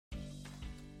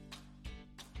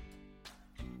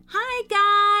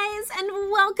Hi guys, and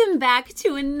welcome back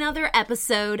to another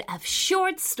episode of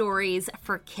Short Stories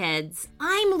for Kids.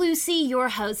 I'm Lucy, your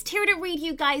host, here to read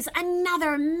you guys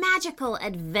another magical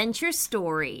adventure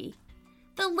story.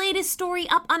 The latest story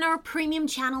up on our premium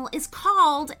channel is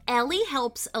called Ellie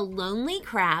Helps a Lonely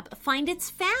Crab Find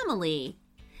Its Family.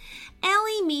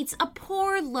 Ellie meets a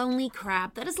poor lonely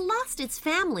crab that has lost its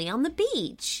family on the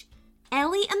beach.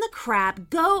 Ellie and the crab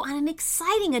go on an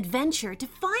exciting adventure to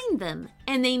find them,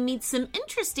 and they meet some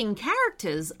interesting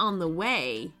characters on the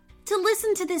way. To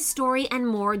listen to this story and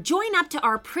more, join up to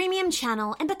our premium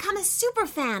channel and become a super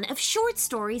fan of short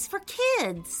stories for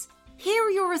kids. Here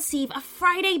you'll receive a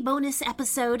Friday bonus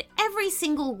episode every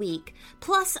single week,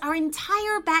 plus our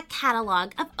entire back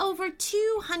catalog of over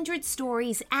 200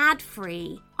 stories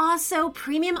ad-free. Also,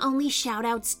 premium-only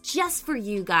shoutouts just for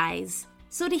you guys.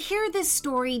 So to hear this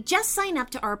story, just sign up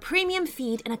to our premium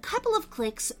feed in a couple of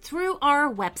clicks through our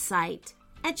website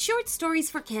at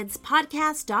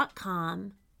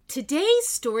shortstoriesforkidspodcast.com. Today's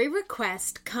story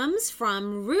request comes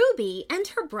from Ruby and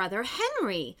her brother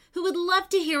Henry, who would love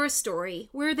to hear a story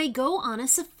where they go on a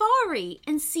safari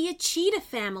and see a cheetah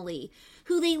family,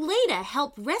 who they later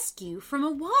help rescue from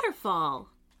a waterfall.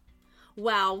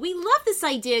 Wow, we love this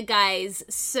idea, guys,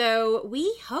 so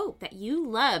we hope that you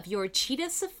love your cheetah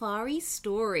safari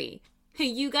story. Are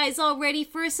you guys all ready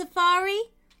for a safari?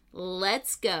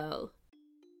 Let's go.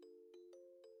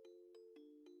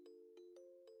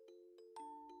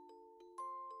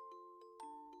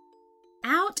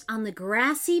 Out on the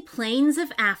grassy plains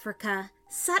of Africa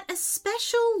sat a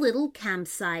special little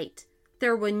campsite.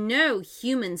 There were no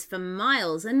humans for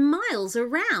miles and miles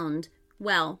around.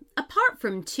 Well, apart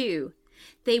from two.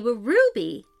 They were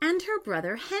Ruby and her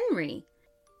brother Henry.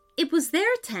 It was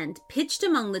their tent pitched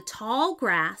among the tall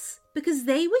grass because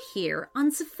they were here on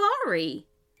safari.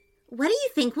 "What do you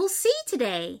think we'll see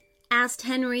today?" asked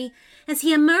Henry as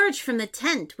he emerged from the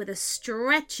tent with a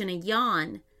stretch and a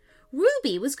yawn.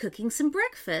 Ruby was cooking some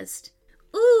breakfast.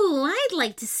 "Ooh, I'd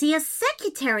like to see a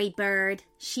secretary bird,"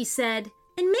 she said,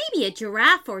 "and maybe a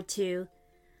giraffe or two."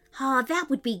 "Oh, that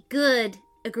would be good,"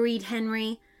 agreed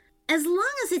Henry. "As long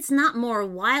as it's not more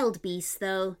wild beasts,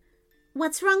 though."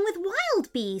 "What's wrong with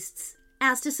wild beasts?"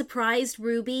 asked a surprised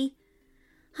Ruby.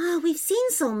 "Oh, we've seen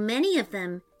so many of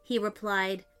them," he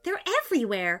replied. "They're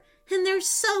everywhere, and they're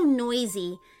so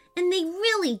noisy, and they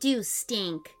really do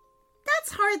stink."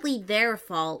 "That's hardly their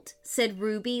fault," said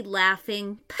Ruby,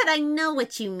 laughing. "But I know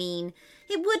what you mean.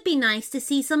 It would be nice to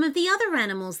see some of the other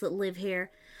animals that live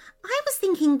here. I was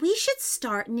thinking we should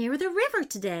start near the river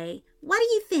today. What do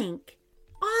you think?"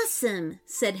 "Awesome,"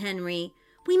 said Henry.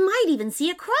 "We might even see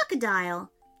a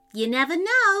crocodile." "You never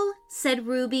know," said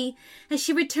Ruby as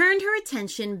she returned her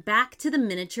attention back to the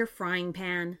miniature frying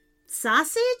pan.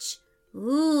 "Sausage?"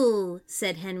 "Ooh,"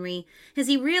 said Henry as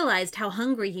he realized how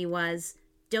hungry he was.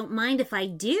 "Don't mind if I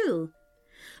do."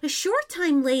 A short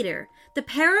time later, the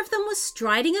pair of them was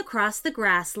striding across the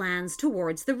grasslands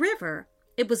towards the river.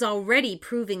 It was already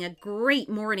proving a great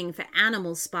morning for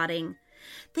animal spotting.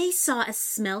 They saw a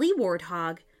smelly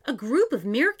warthog, a group of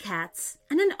meerkats,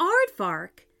 and an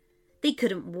aardvark. They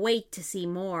couldn't wait to see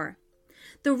more.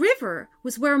 The river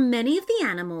was where many of the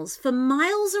animals for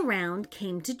miles around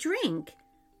came to drink.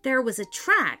 There was a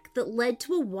track that led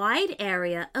to a wide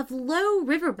area of low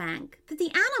riverbank that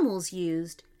the animals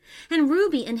used, and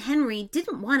Ruby and Henry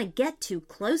didn't want to get too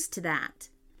close to that.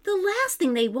 The last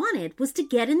thing they wanted was to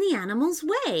get in the animals'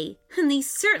 way, and they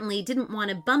certainly didn't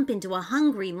want to bump into a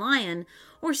hungry lion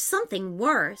or something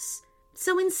worse.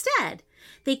 So instead,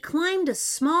 they climbed a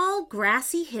small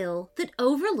grassy hill that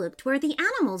overlooked where the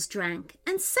animals drank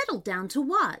and settled down to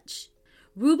watch.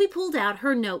 Ruby pulled out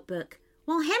her notebook,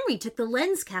 while Henry took the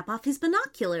lens cap off his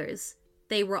binoculars.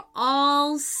 They were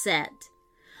all set.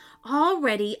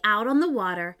 Already out on the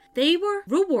water, they were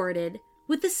rewarded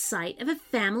with the sight of a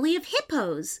family of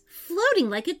hippos floating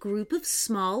like a group of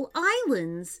small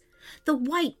islands. The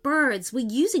white birds were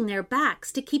using their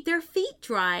backs to keep their feet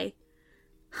dry.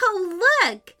 "Oh,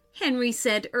 look!" Henry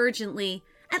said urgently.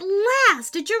 "At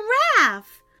last, a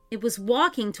giraffe!" It was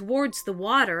walking towards the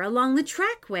water along the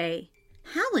trackway.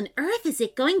 "How on earth is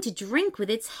it going to drink with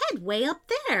its head way up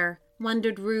there?"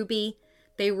 wondered Ruby.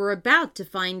 They were about to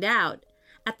find out.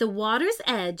 At the water's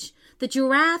edge, the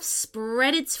giraffe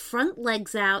spread its front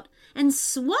legs out and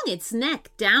swung its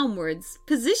neck downwards,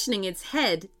 positioning its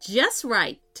head just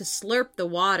right to slurp the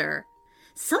water.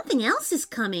 "Something else is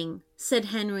coming," said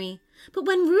Henry. But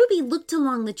when Ruby looked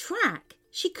along the track,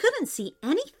 she couldn't see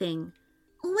anything.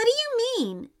 "What do you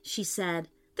mean?" she said.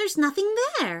 "There's nothing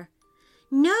there."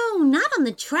 "No, not on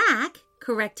the track,"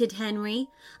 corrected Henry.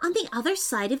 "On the other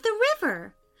side of the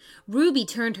river." Ruby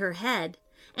turned her head,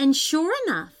 And sure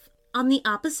enough, on the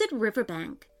opposite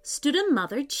riverbank stood a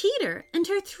mother cheetah and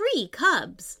her 3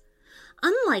 cubs.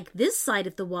 Unlike this side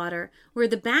of the water, where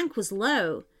the bank was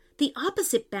low, the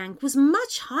opposite bank was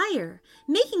much higher,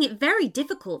 making it very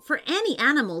difficult for any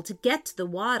animal to get to the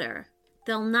water.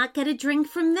 "They'll not get a drink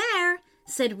from there,"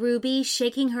 said Ruby,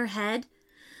 shaking her head.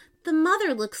 "The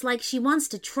mother looks like she wants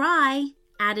to try,"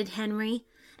 added Henry.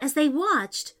 As they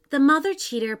watched, the mother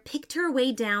cheetah picked her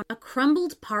way down a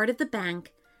crumbled part of the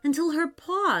bank until her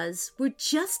paws were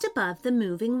just above the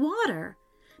moving water.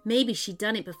 Maybe she'd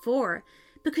done it before,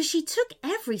 because she took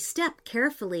every step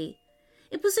carefully.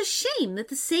 It was a shame that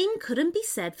the same couldn't be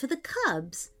said for the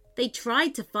cubs. They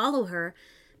tried to follow her,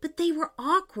 but they were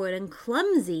awkward and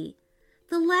clumsy.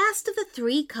 The last of the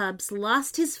 3 cubs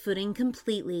lost his footing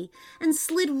completely and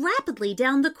slid rapidly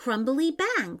down the crumbly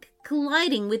bank,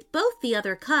 colliding with both the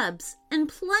other cubs and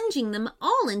plunging them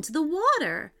all into the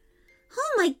water.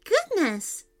 "Oh my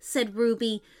goodness," said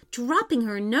Ruby, dropping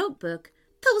her notebook.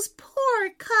 "Those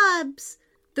poor cubs."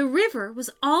 The river was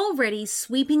already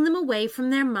sweeping them away from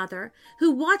their mother,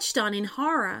 who watched on in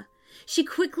horror. She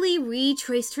quickly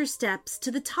retraced her steps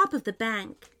to the top of the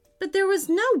bank, but there was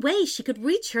no way she could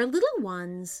reach her little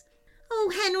ones. "Oh,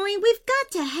 Henry, we've got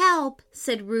to help,"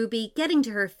 said Ruby, getting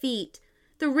to her feet.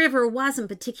 The river wasn't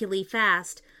particularly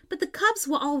fast, but the cubs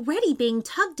were already being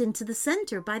tugged into the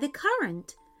center by the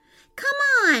current. "Come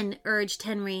on," urged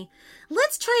Henry.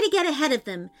 "Let's try to get ahead of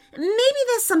them. Maybe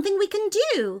there's something we can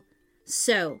do."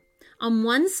 So, on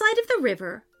one side of the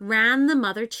river ran the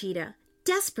mother cheetah,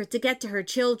 desperate to get to her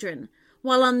children,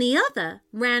 while on the other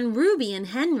ran Ruby and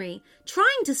Henry,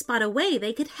 trying to spot a way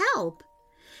they could help.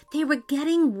 They were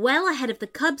getting well ahead of the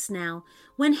cubs now,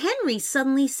 when Henry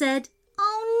suddenly said,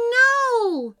 "Oh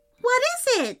no!" "What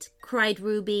is it?" cried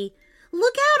Ruby.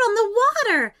 "Look out on the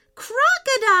water!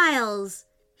 Crocodiles!"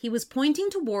 He was pointing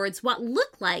towards what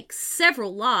looked like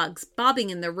several logs bobbing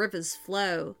in the river's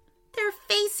flow. "They're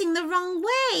facing the wrong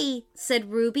way,"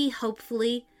 said Ruby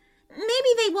hopefully. "Maybe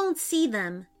they won't see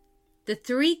them." The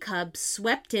 3 cubs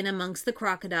swept in amongst the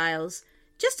crocodiles,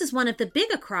 just as one of the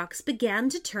bigger crocs began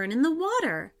to turn in the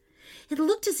water. It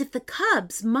looked as if the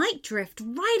cubs might drift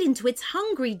right into its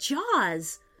hungry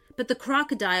jaws. But the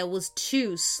crocodile was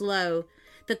too slow.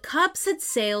 The cubs had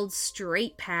sailed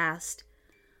straight past.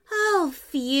 "Oh,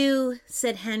 phew,"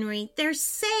 said Henry. "They're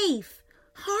safe."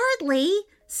 "Hardly,"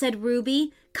 said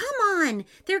Ruby. "Come on,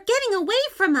 they're getting away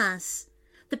from us."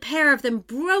 The pair of them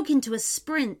broke into a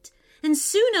sprint and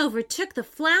soon overtook the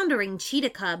floundering cheetah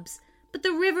cubs, but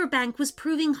the riverbank was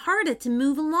proving harder to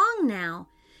move along now.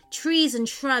 Trees and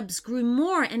shrubs grew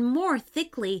more and more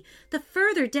thickly the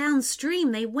further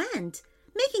downstream they went,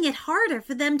 making it harder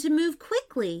for them to move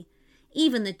quickly.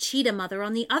 Even the cheetah mother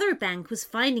on the other bank was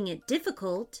finding it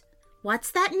difficult. "What's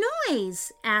that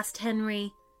noise?" asked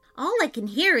Henry. "All I can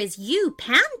hear is you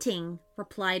panting,"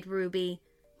 replied Ruby.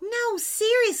 "No,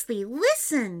 seriously,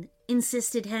 listen,"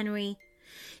 insisted Henry.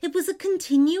 It was a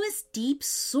continuous, deep,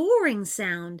 soaring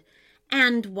sound,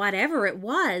 and whatever it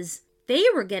was, they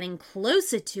were getting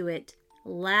closer to it.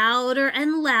 Louder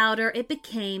and louder it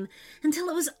became until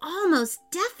it was almost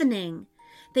deafening.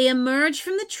 They emerged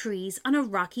from the trees on a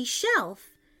rocky shelf,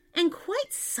 and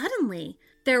quite suddenly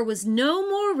there was no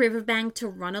more riverbank to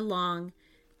run along,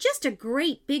 just a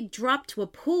great big drop to a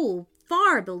pool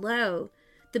far below.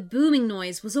 The booming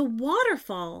noise was a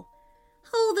waterfall.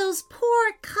 "Oh, those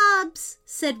poor cubs,"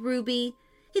 said Ruby.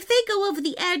 "If they go over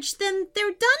the edge, then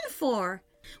they're done for."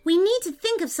 "We need to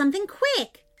think of something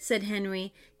quick," said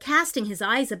Henry, casting his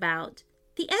eyes about.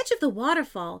 The edge of the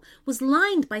waterfall was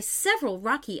lined by several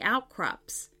rocky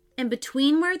outcrops, and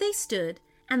between where they stood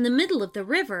and the middle of the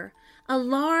river, a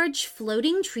large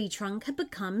floating tree trunk had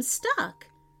become stuck.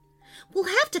 "We'll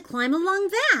have to climb along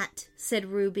that,"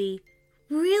 said Ruby.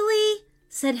 "Really?"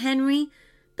 said Henry.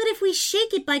 "But if we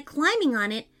shake it by climbing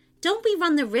on it, don't we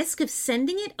run the risk of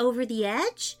sending it over the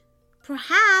edge?"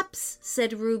 "Perhaps,"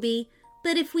 said Ruby.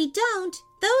 "But if we don't,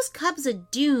 those cubs are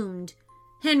doomed."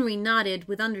 Henry nodded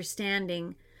with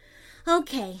understanding.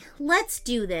 "Okay, let's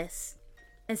do this."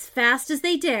 As fast as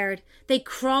they dared, they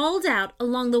crawled out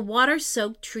along the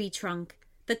water-soaked tree trunk.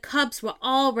 The cubs were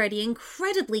already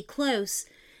incredibly close,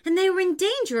 and they were in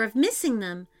danger of missing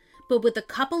them. But with a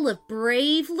couple of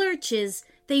brave lurches,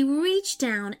 they reached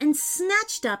down and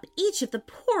snatched up each of the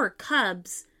poor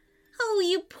cubs. "Oh,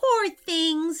 you poor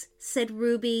things," said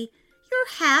Ruby. "You're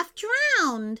half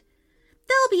drowned."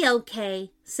 "They'll be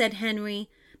okay," said Henry,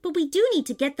 "but we do need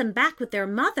to get them back with their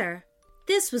mother."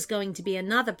 This was going to be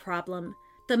another problem.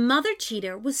 The mother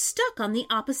cheetah was stuck on the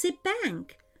opposite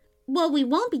bank. "Well, we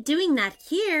won't be doing that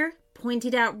here,"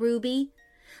 pointed out Ruby.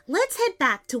 Let's head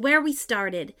back to where we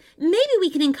started. Maybe we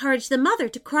can encourage the mother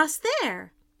to cross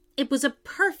there." It was a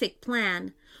perfect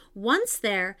plan. Once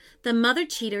there, the mother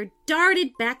cheetah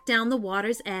darted back down the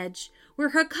water's edge, where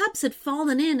her cubs had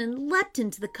fallen in and leapt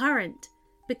into the current.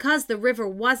 Because the river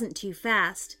wasn't too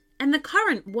fast, and the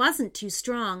current wasn't too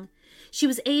strong, she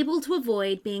was able to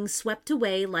avoid being swept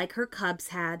away like her cubs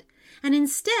had, and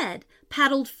instead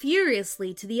paddled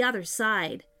furiously to the other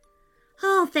side.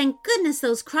 "Oh, thank goodness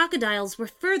those crocodiles were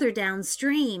further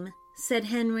downstream," said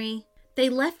Henry. They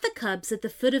left the cubs at the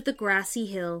foot of the grassy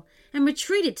hill and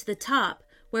retreated to the top,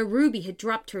 where Ruby had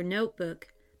dropped her notebook.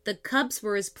 The cubs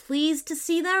were as pleased to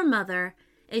see their mother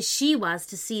as she was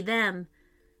to see them.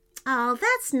 "Oh,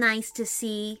 that's nice to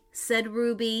see," said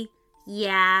Ruby.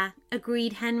 "Yeah,"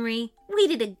 agreed Henry. "We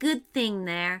did a good thing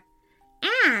there."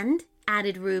 "And,"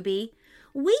 added Ruby,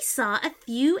 "we saw a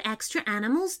few extra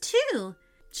animals too."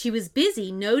 She was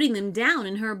busy noting them down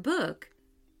in her book.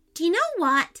 "Do you know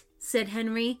what?" said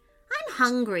Henry. "I'm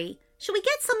hungry. Shall we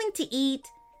get something to eat?"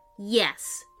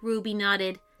 "Yes," Ruby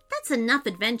nodded. "That's enough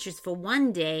adventures for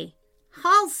one day."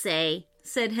 "I'll say,"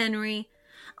 said Henry.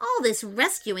 "All this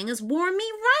rescuing has worn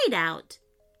me right out."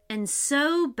 And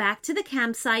so back to the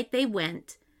campsite they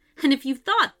went. And if you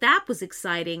thought that was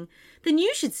exciting, then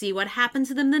you should see what happened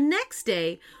to them the next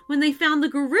day when they found the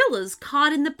gorillas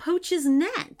caught in the poach's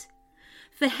net.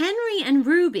 For Henry and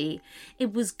Ruby,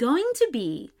 it was going to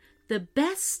be the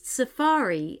best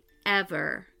safari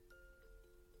ever.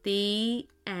 The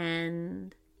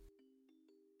end.